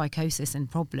human psychosis and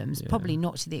problems, probably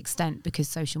not to the extent, because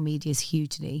social media is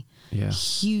hugely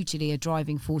a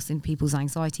driving force in people's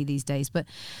anxiety these days. But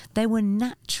there were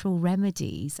natural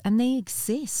remedies, and they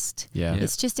exist.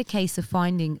 It's just a case of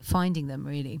finding them,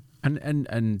 really.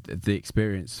 And the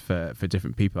experience for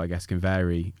different people, I guess, can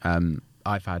vary.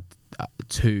 I've had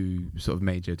two sort of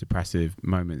major depressive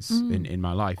moments in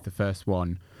my life. The first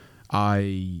one,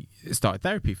 I started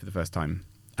therapy for the first time,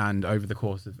 and over the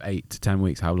course of 8 to 10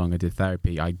 weeks, how long I did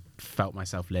therapy, I felt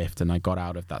myself lift and I got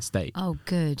out of that state. Oh,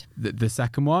 good. The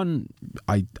second one,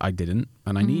 I didn't,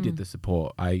 and I needed the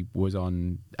support. I was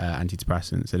on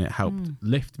antidepressants, and it helped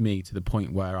lift me to the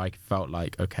point where I felt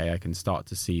like, okay, I can start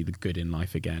to see the good in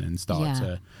life again, and start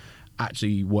to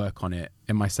actually work on it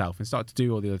in myself, and start to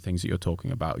do all the other things that you're talking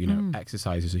about. You know,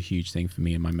 exercise is a huge thing for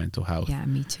me in my mental health. Yeah,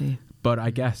 me too. But I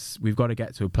guess we've got to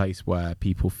get to a place where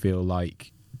people feel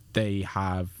like they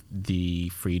have the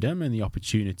freedom and the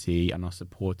opportunity and are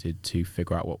supported to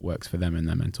figure out what works for them in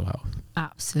their mental health.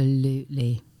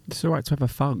 Absolutely. It's all right to have a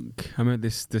funk. I mean,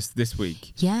 this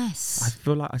week. Yes. I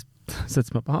feel like I said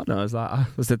to my partner, I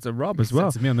said to Rob as well.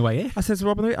 Said to me on the way here. I said to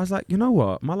Rob on the way, I was like, you know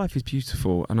what? My life is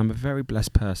beautiful, and I'm a very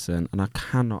blessed person, and I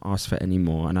cannot ask for any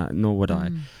more, and nor would I.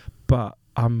 But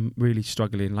I'm really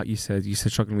struggling, like you said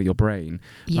struggling with your brain.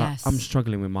 Yes. I'm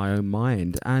struggling with my own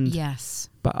mind. And yes.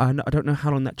 But I don't know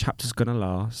how long that chapter's going to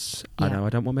last. I know I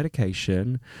don't want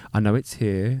medication. I know it's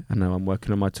here. I know I'm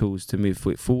working on my tools to move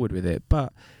forward with it.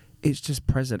 But it's just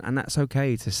present, and that's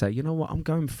okay to say, you know what, I'm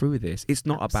going through this. It's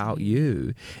not about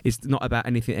you. It's not about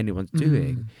anything anyone's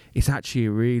doing. It's actually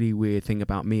a really weird thing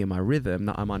about me and my rhythm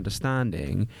that I'm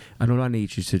understanding, and all I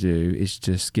need you to do is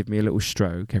just give me a little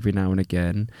stroke every now and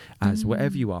again, as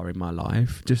whatever you are in my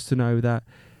life, just to know that,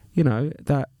 you know,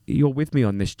 that you're with me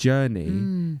on this journey,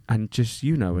 and just,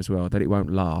 you know, as well, that it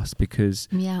won't last, because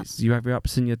you have your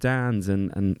ups and your downs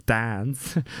and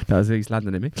downs. That was East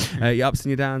London in me. Your ups and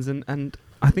your downs, and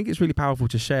I think it's really powerful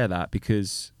to share that,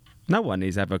 because no one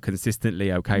is ever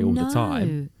consistently okay all the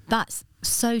time. That's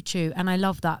so true. And I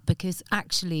love that, because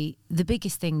actually the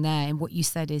biggest thing there in what you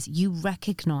said is you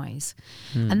recognize.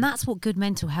 And that's what good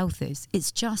mental health is.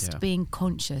 It's just being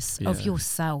conscious of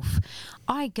yourself.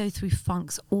 I go through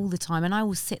funks all the time, and I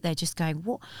will sit there just going,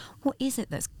 what is it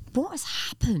what has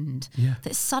happened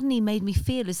that suddenly made me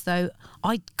feel as though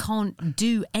I can't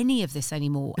do any of this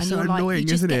anymore? It's and so you're annoying, like, you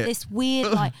just isn't get it? this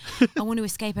weird, like, I want to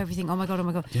escape everything. Oh my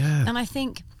God. Yeah. And I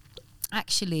think,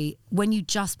 actually, when you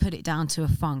just put it down to a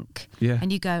funk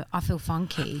and you go, I feel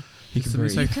funky, you can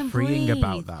breathe. So freeing breathe,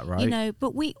 about that, right? You know,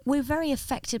 but we're very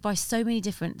affected by so many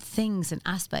different things and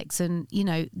aspects, and you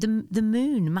know, the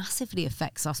moon massively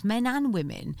affects us, men and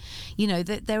women. You know,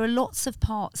 that there are lots of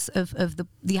parts of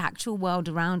the actual world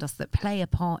around us that play a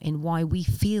part in why we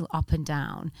feel up and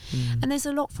down. And there's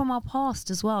a lot from our past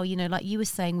as well. You know, like you were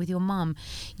saying with your mum,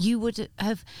 you would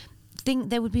have think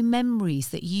there would be memories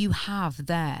that you have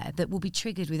there that will be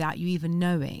triggered without you even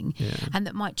knowing, and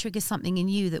that might trigger something in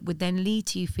you that would then lead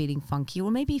to you feeling funky.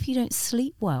 Or maybe if you don't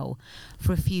sleep well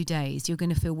for a few days, you're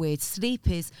going to feel weird. Sleep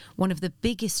is one of the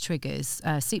biggest triggers.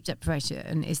 Sleep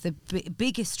deprivation is the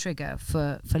biggest trigger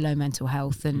for low mental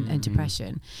health and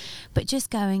depression. But just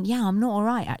going, I'm not all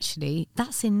right, actually,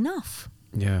 that's enough.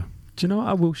 Yeah. Do you know what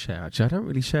I will share? Actually, I don't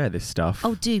really share this stuff.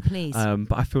 Oh, do please.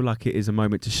 But I feel like it is a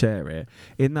moment to share it.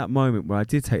 In that moment where I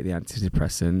did take the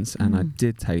antidepressants and I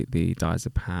did take the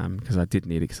diazepam because I did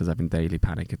need it because I was having daily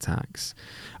panic attacks.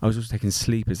 I was also taking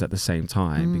sleepers at the same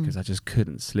time because I just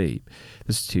couldn't sleep.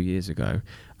 This was 2 years ago.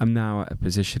 I'm now at a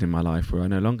position in my life where I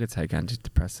no longer take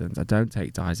antidepressants. I don't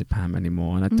take diazepam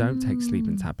anymore, and I don't take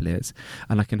sleeping tablets,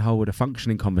 and I can hold a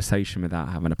functioning conversation without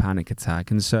having a panic attack.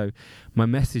 And so my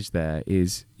message there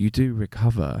is you do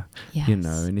recover, you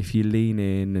know, and if you lean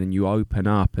in and you open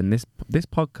up, and this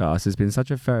podcast has been such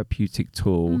a therapeutic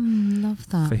tool Love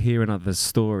that. for hearing other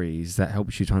stories that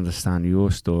helps you to understand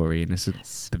your story. And this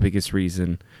is the biggest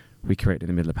reason we created in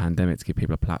the middle of the pandemic, to give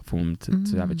people a platform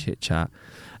to have a chit chat.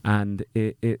 And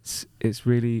it's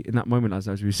really, in that moment as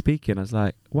we were speaking, I was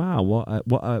like, wow,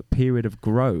 what a period of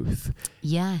growth.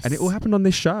 Yes. And it all happened on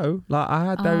this show. Like I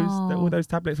had all those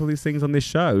tablets, all these things on this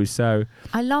show. So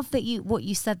I love that what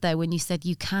you said there when you said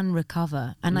you can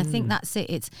recover. And I think that's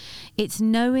it. It's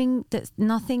knowing that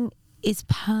nothing is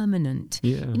permanent.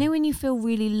 Yeah. You know, when you feel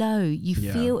really low, you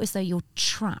feel as though you're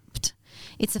trapped.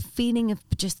 It's a feeling of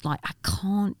just like, I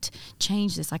can't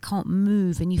change this, I can't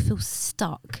move, and you feel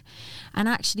stuck. And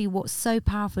actually what's so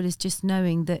powerful is just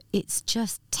knowing that it's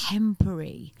just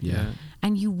temporary. Yeah.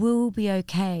 And you will be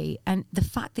okay. And the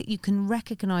fact that you can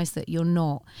recognize that you're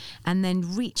not, and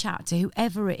then reach out to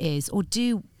whoever it is, or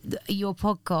do your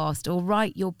podcast or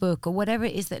write your book or whatever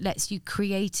it is that lets you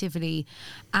creatively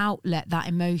outlet that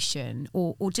emotion,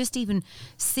 or just even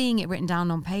seeing it written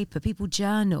down on paper. People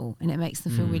journal and it makes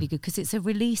them feel really good, because it's a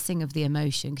releasing of the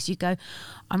emotion. Because you go,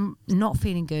 I'm not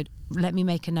feeling good, let me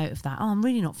make a note of that. Oh, I'm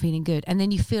really not feeling good. And then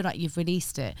you feel like you've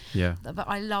released it. Yeah. But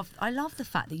I love the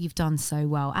fact that you've done so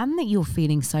well, and that you're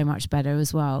feeling so much better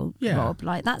as well, Rob.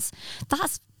 Like that's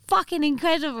fucking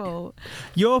incredible.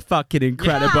 You're fucking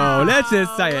incredible. Let's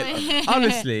just say it.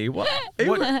 Honestly, what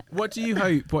do you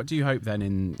hope? What do you hope then?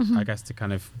 In I guess to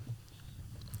kind of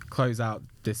close out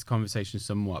this conversation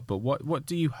somewhat. But what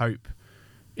do you hope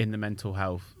in the mental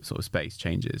health sort of space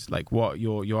changes? Like, what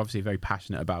you're obviously very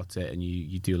passionate about it, and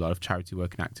you do a lot of charity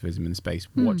work and activism in the space.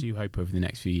 What do you hope over the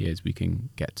next few years we can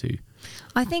get to?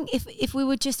 I think if we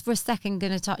were just for a second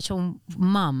going to touch on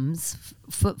mums,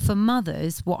 for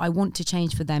mothers, what I want to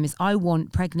change for them is I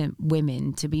want pregnant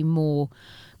women to be more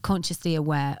consciously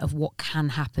aware of what can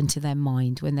happen to their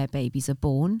mind when their babies are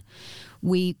born.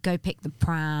 We go pick the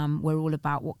pram, we're all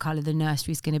about what colour the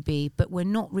nursery is going to be, but we're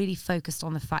not really focused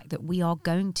on the fact that we are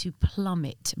going to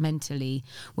plummet mentally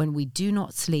when we do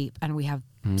not sleep and we have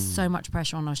so much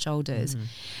pressure on our shoulders.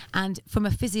 And from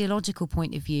a physiological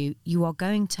point of view, you are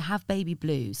going to have baby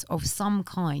blues of some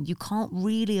kind. You can't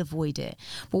really avoid it.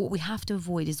 But what we have to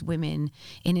avoid is women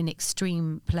in an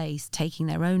extreme place taking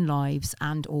their own lives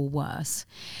and or worse.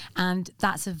 And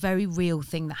that's a very real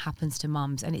thing that happens to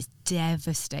mums, and it's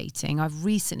devastating. I've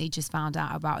recently just found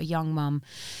out about a young mum,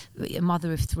 a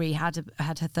mother of 3, had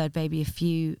her third baby a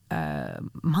few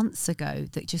months ago,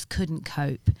 that just couldn't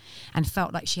cope and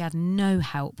felt like she had no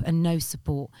help and no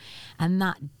support, and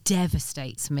that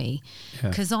devastates me,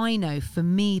 because I know for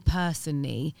me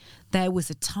personally there was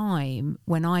a time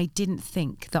when I didn't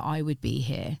think that I would be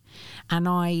here, and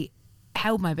I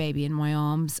held my baby in my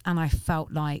arms and I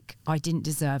felt like I didn't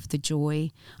deserve the joy.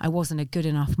 I wasn't a good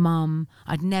enough mum.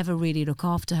 I'd never really look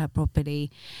after her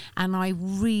properly, and I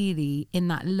really in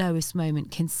that lowest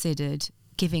moment considered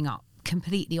giving up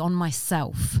completely on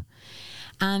myself.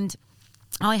 And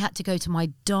I had to go to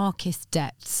my darkest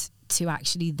depths to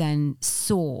actually then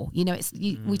soar. You know,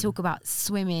 we talk about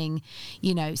swimming,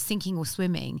 you know, sinking or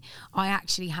swimming. I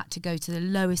actually had to go to the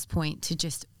lowest point to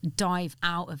just dive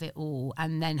out of it all,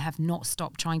 and then have not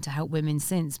stopped trying to help women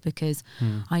since, because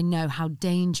I know how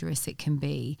dangerous it can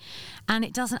be. And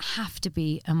it doesn't have to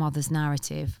be a mother's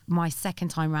narrative. My second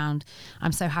time round,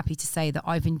 I'm so happy to say that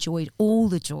I've enjoyed all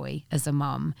the joy as a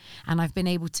mum, and I've been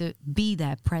able to be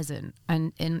there present,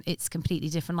 and it's completely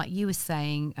different. Like you were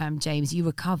saying, James, you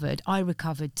recovered, I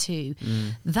recovered too.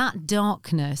 That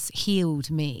darkness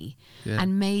healed me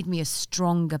and made me a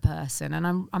stronger person.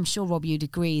 And I'm sure, Rob, you'd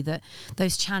agree that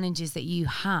those challenges that you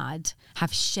had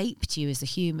have shaped you as a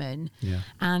human,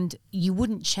 and you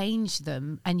wouldn't change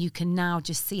them, and you can now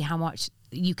just see how much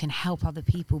you can help other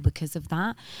people because of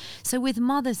that. So with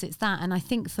mothers, it's that. And I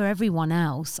think for everyone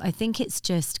else, I think it's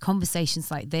just conversations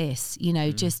like this, you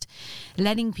know, just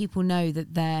letting people know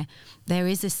that there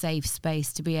is a safe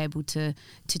space to be able to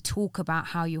talk about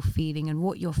how you're feeling and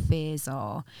what your fears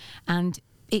are, and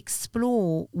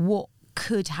explore what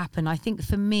could happen. I think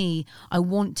for me, I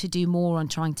want to do more on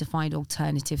trying to find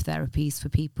alternative therapies for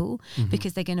people,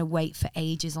 because they're going to wait for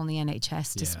ages on the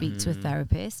NHS to speak to a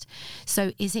therapist.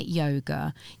 So is it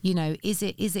yoga? You know, is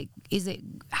it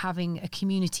having a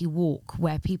community walk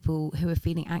where people who are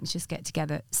feeling anxious get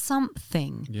together?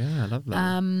 Something. Yeah, I love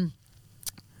that.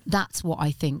 That's what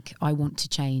I think I want to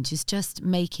change, is just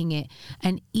making it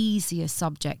an easier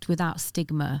subject without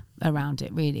stigma around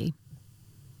it, really.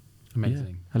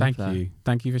 Amazing. Yeah, Thank you.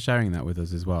 Thank you for sharing that with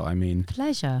us as well. I mean,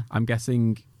 Pleasure. I'm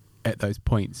guessing at those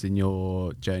points in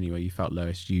your journey where you felt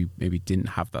lowest, you maybe didn't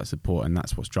have that support, and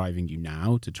that's what's driving you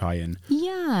now to try and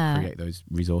create those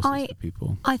resources for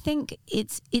people. I think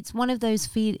it's one of those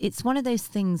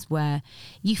things where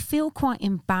you feel quite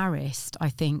embarrassed, I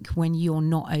think, when you're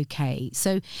not okay.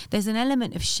 So there's an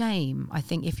element of shame, I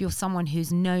think, if you're someone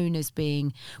who's known as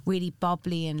being really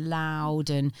bubbly and loud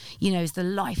and, you know, is the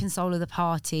life and soul of the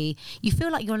party. You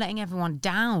feel like you're letting everyone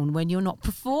down when you're not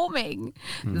performing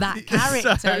that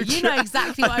character. So you know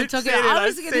exactly what I'm talking about. I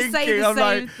was going to say the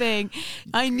same thing.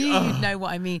 I knew you'd know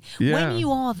what I mean. Yeah. When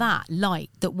you are that light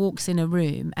that walks in a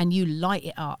room and you light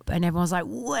it up and everyone's like,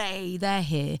 way, they're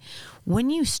here. When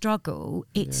you struggle,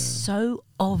 it's so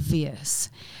obvious.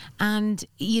 And,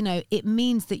 you know, it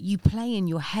means that you play in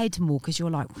your head more, because you're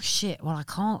like, well, shit, well, I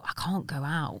can't go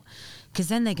out, because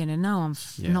then they're going to know I'm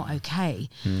not okay.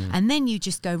 And then you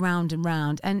just go round and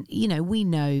round. And, you know, we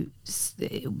know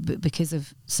because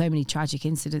of so many tragic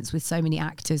incidents with so many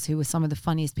actors who were some of the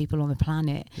funniest people on the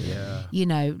planet, you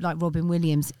know, like Robin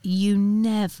Williams, you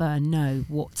never know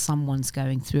what someone's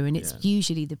going through. And it's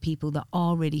usually the people that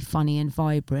are really funny and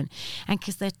vibrant. And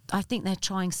because I think they're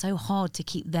trying so hard to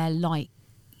keep their light,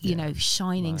 you know,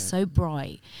 shining so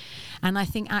bright. And I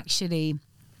think actually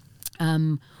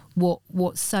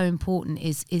what's so important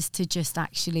is to just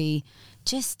actually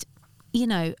just, you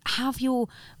know, have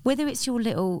whether it's your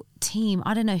little team,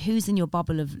 I don't know who's in your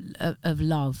bubble of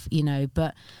love, you know,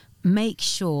 but make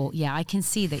sure, I can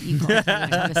see that you've got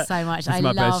to so much. I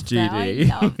love that. I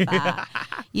love that.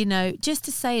 You know, just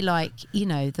to say, like, you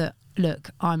know, that, look,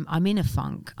 I'm in a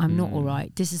funk. I'm not all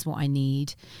right. This is what I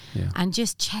need. And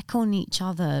just check on each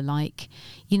other. Like,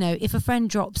 you know, if a friend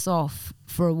drops off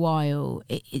for a while,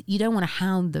 you don't want to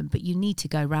hound them, but you need to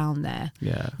go round there.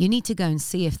 You need to go and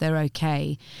see if they're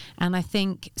okay. And I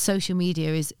think social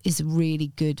media is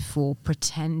really good for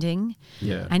pretending.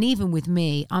 And even with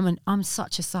me, I'm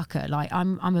such a sucker. Like,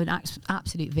 I'm an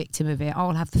absolute victim of it.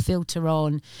 I'll have the filter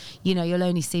on. You know, you'll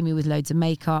only see me with loads of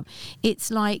makeup.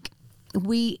 It's like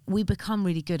we become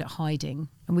really good at hiding,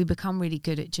 and we become really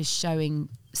good at just showing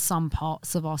some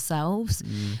parts of ourselves.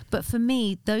 But for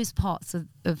me, those parts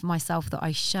of myself that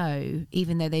I show,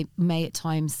 even though they may at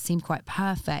times seem quite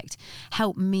perfect,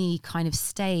 help me kind of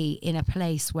stay in a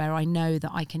place where I know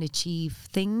that I can achieve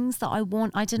things that I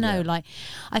want. I don't know, like,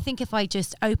 I think if I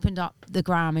just opened up the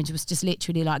gram and was just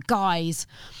literally like, guys,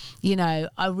 you know,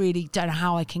 I really don't know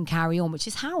how I can carry on, which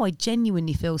is how I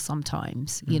genuinely feel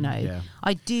sometimes, you know.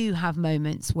 I do have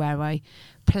moments where I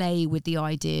play with the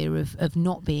idea of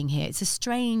not being here. It's a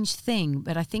strange thing,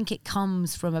 but I think it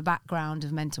comes from a background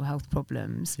of mental health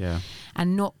problems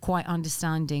and not quite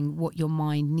understanding what your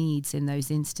mind needs in those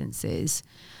instances.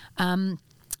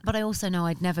 But I also know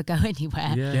I'd never go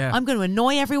anywhere. I'm going to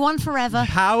annoy everyone forever.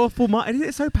 Powerful mind. Isn't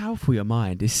it so powerful, your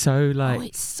mind? It's so like... Oh,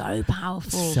 it's so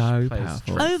powerful. So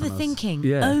powerful. Overthinking.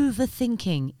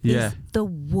 Overthinking is the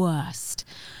worst.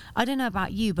 I don't know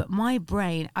about you, but my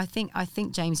brain, I think,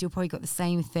 James, you've probably got the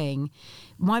same thing.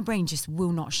 My brain just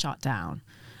will not shut down.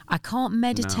 I can't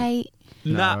meditate.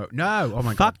 No. Oh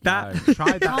my God. Fuck that. No.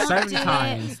 Tried that so many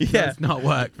times. It's not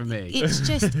worked for me.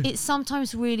 It's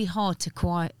sometimes really hard to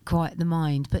quiet the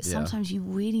mind, but sometimes you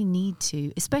really need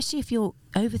to, especially if you're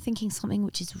overthinking something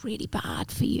which is really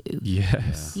bad for you.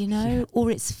 You know,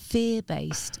 or it's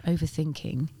fear-based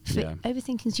overthinking.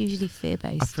 Overthinking is usually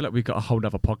fear-based. I feel like we've got a whole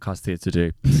other podcast here to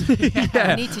do.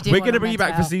 We need to do. We're going to bring you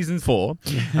back for season 4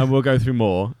 and we'll go through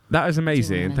more. That was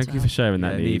amazing. Thank you for sharing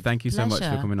that, Neev. Thank you so much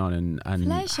for coming on and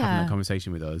having a conversation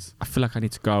conversation with us. I feel like I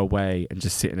need to go away and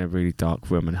just sit in a really dark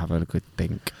room and have a good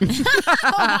think.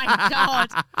 Oh my God.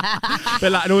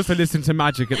 But like, and also listen to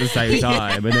magic at the same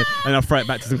time, and I'll throw it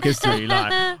back to some KISSTORY.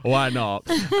 Like, why not?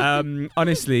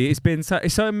 Honestly,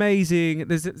 it's so amazing.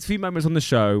 There's a few moments on the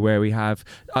show where we have,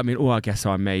 I mean, all our guests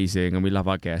are amazing, and we love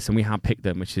our guests, and we have picked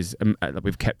them, which is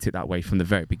we've kept it that way from the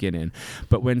very beginning.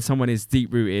 But when someone is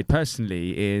deep rooted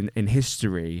personally in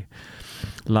history,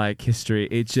 like KISSTORY,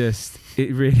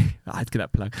 it really, I had to get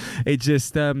that plug. It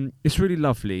just, it's really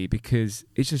lovely because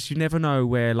it's just, you never know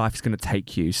where life's going to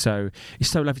take you. So it's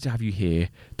so lovely to have you here.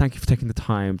 Thank you for taking the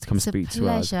time to come speak to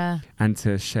us and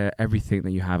to share everything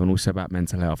that you have, and also about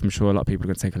mental health. I'm sure a lot of people are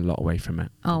going to take a lot away from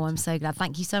it. Oh, I'm so glad.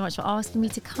 Thank you so much for asking me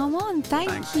to come on.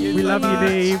 Thank you. We love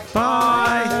you, Neev.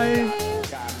 Bye.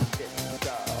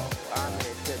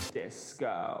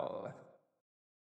 Disco.